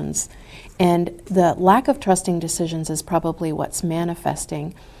decisions. And the lack of trusting decisions is probably what's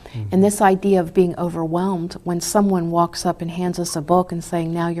manifesting. And this idea of being overwhelmed when someone walks up and hands us a book and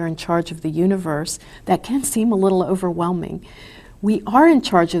saying, now you're in charge of the universe, that can seem a little overwhelming. We are in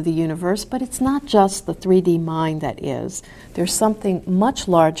charge of the universe, but it's not just the 3D mind that is. There's something much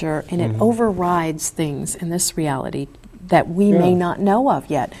larger, and it overrides things in this reality that we may not know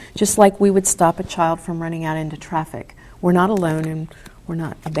of yet. Just like we would stop a child from running out into traffic. We're not alone and we're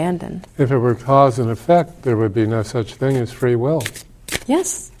not abandoned. If it were cause and effect, there would be no such thing as free will.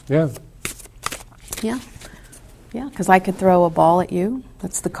 Yes. Yeah. Yeah, because I could throw a ball at you.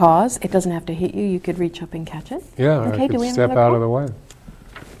 That's the cause. It doesn't have to hit you. You could reach up and catch it. Yeah, Okay, I do could we have step another out call? of the way.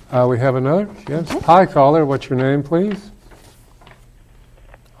 We have another? Yes. Hi, caller. What's your name, please?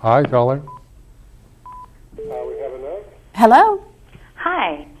 Hi, caller. We have another? Hello.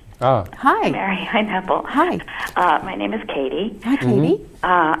 Hi. Ah. Hi. Mary. Hi, Neville. Hi. My name is Katie. Hi, Katie.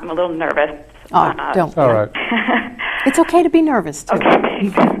 I'm a little nervous. Oh, don't. All right. It's okay to be nervous too.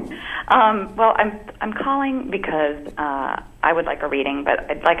 Okay. Well, I'm calling because I would like a reading, but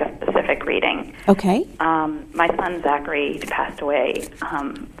I'd like a specific reading. Okay. My son Zachary passed away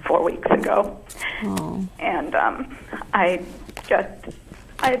 4 weeks ago, and I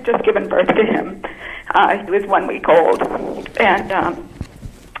had just given birth to him. He was 1 week old, and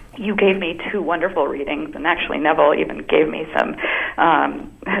you gave me 2 wonderful readings, and actually Neville even gave me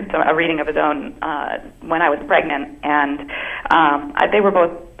a reading of his own when I was pregnant, and they were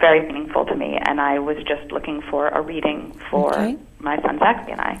both very meaningful to me, and I was just looking for a reading for my son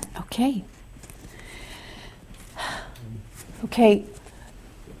Zachary and I. Okay. Okay.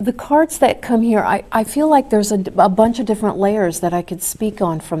 The cards that come here, I feel like there's a bunch of different layers that I could speak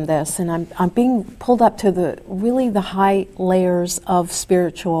on from this, and I'm being pulled up to the high layers of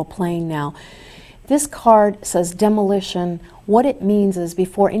spiritual plane now. This card says demolition. What it means is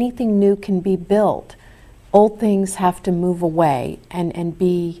before anything new can be built, old things have to move away and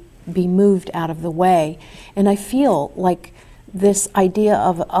be moved out of the way. And I feel like this idea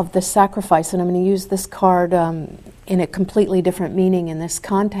of the sacrifice, and I'm going to use this card in a completely different meaning in this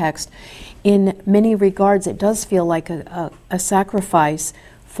context. In many regards, it does feel like a sacrifice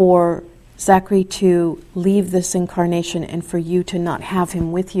for Zachary to leave this incarnation and for you to not have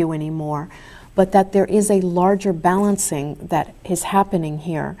him with you anymore, but that there is a larger balancing that is happening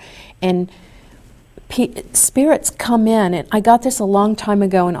here. And spirits come in, and I got this a long time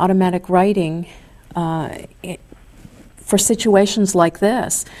ago in automatic writing, for situations like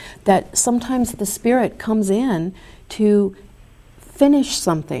this, that sometimes the spirit comes in to finish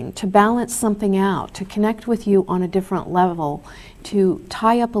something, to balance something out, to connect with you on a different level, to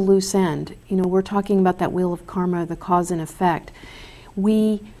tie up a loose end. You know, we're talking about that wheel of karma, the cause and effect.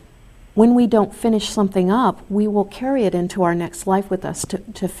 When we don't finish something up, we will carry it into our next life with us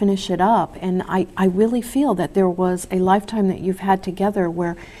to finish it up. And I really feel that there was a lifetime that you've had together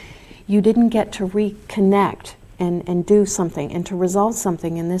where you didn't get to reconnect and do something and to resolve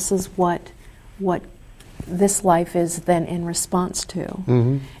something, and this is what this life is then in response to.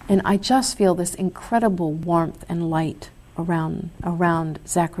 Mm-hmm. And I just feel this incredible warmth and light around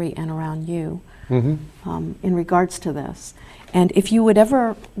Zachary and around you in regards to this. And if you would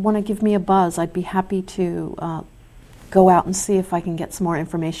ever want to give me a buzz, I'd be happy to go out and see if I can get some more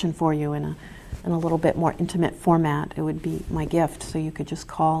information for you in a little bit more intimate format. It would be my gift, so you could just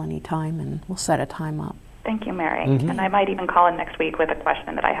call anytime and we'll set a time up. Thank you, Mary. And I might even call in next week with a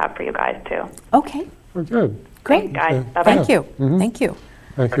question that I have for you guys, too. Okay. We're good. Great. Guys, Okay. bye-bye. Thank you. Thank you.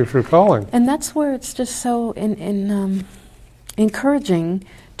 Thank you for calling. And that's where it's just so encouraging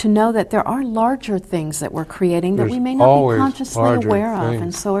to know that there are larger things that we're creating that There's we may not be always consciously larger aware of, things.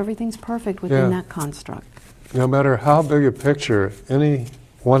 and so everything's perfect within Yeah. that construct. No matter how big a picture any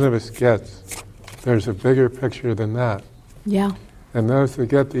one of us gets, there's a bigger picture than that. Yeah. And those that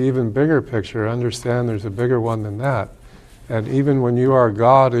get the even bigger picture understand there's a bigger one than that. And even when you are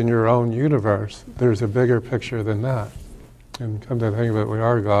God in your own universe, there's a bigger picture than that. And come to think of it, we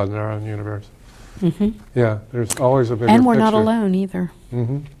are God in our own universe. Yeah, there's always a bigger picture. And we're not alone either.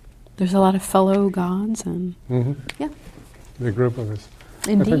 Mm-hmm. There's a lot of fellow gods, and yeah. The group of us.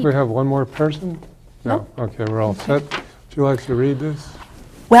 Indeed. I think we have one more person. No. Okay, we're all set. Would you like to read this?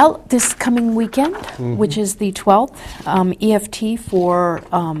 Well, this coming weekend, which is the 12th, EFT for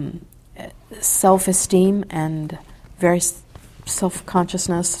self-esteem and very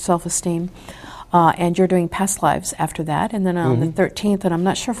self-consciousness, self-esteem, and you're doing past lives after that. And then on the 13th, and I'm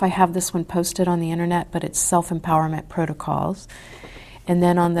not sure if I have this one posted on the internet, but it's self-empowerment protocols. And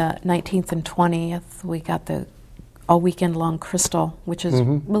then on the 19th and 20th, we got the all weekend long crystal, which is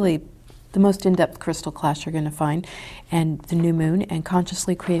really the most in-depth crystal class you're going to find, and the new moon, and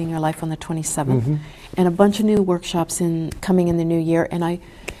consciously creating your life on the 27th, and a bunch of new workshops coming in the new year. And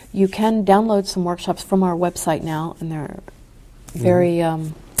you can download some workshops from our website now, and they're very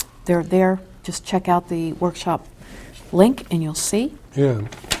they're there. Just check out the workshop link, and you'll see. Yeah.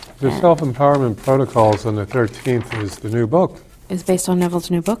 The Self-Empowerment Protocols on the 13th is the new book. Is based on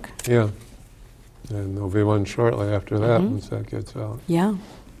Neville's new book. Yeah. And there'll be one shortly after that once that gets out. Yeah.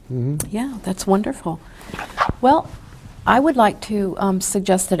 Yeah, that's wonderful. Well, I would like to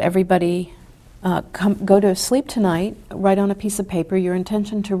suggest that everybody go to sleep tonight, write on a piece of paper your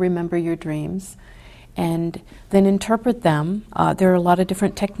intention to remember your dreams, and then interpret them. There are a lot of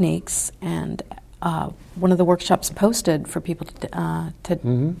different techniques, and one of the workshops posted for people to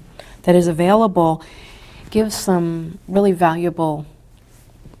Mm-hmm. that is available gives some really valuable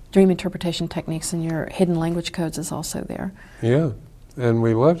dream interpretation techniques, and your hidden language codes is also there. Yeah. And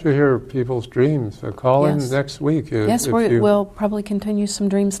we love to hear people's dreams. So call Yes. in next week. Yes, if we'll probably continue some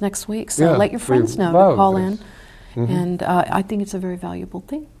dreams next week. So Yeah, let your friends we know to love call this. in. Mhm. And I think it's a very valuable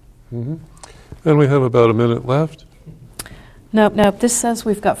thing. Mm-hmm. And we have about a minute left. Nope. This says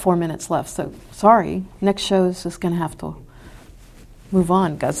we've got 4 minutes left. So sorry. Next show is just going to have to move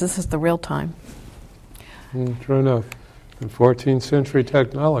on, guys. This is the real time. True enough. And 14th century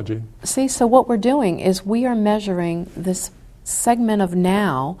technology. See, so what we're doing is we are measuring this segment of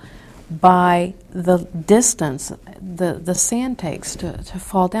now by the distance the sand takes to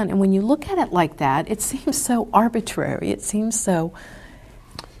fall down. And when you look at it like that, it seems so arbitrary. It seems so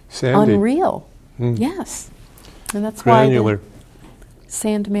Sandy. unreal. Mm. Yes. And that's Granular. why the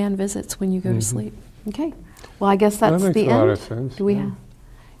Sandman visits when you go to sleep. Okay. Well, I guess that's That makes the a lot end. of sense. Do we yeah. have?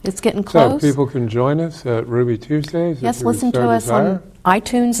 It's getting So close. people can join us at Ruby Tuesdays. Yes, if you listen to so us desire. on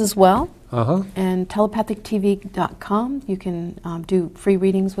iTunes as well. Uh-huh. And telepathictv.com. You can do free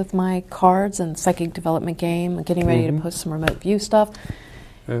readings with my cards and psychic development game. I'm getting ready to post some remote view stuff.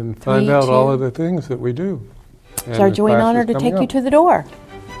 And find 3, out all 2. of the things that we do. It's our joy and honor to take you to the door.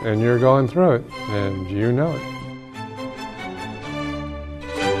 And you're going through it, and you know it.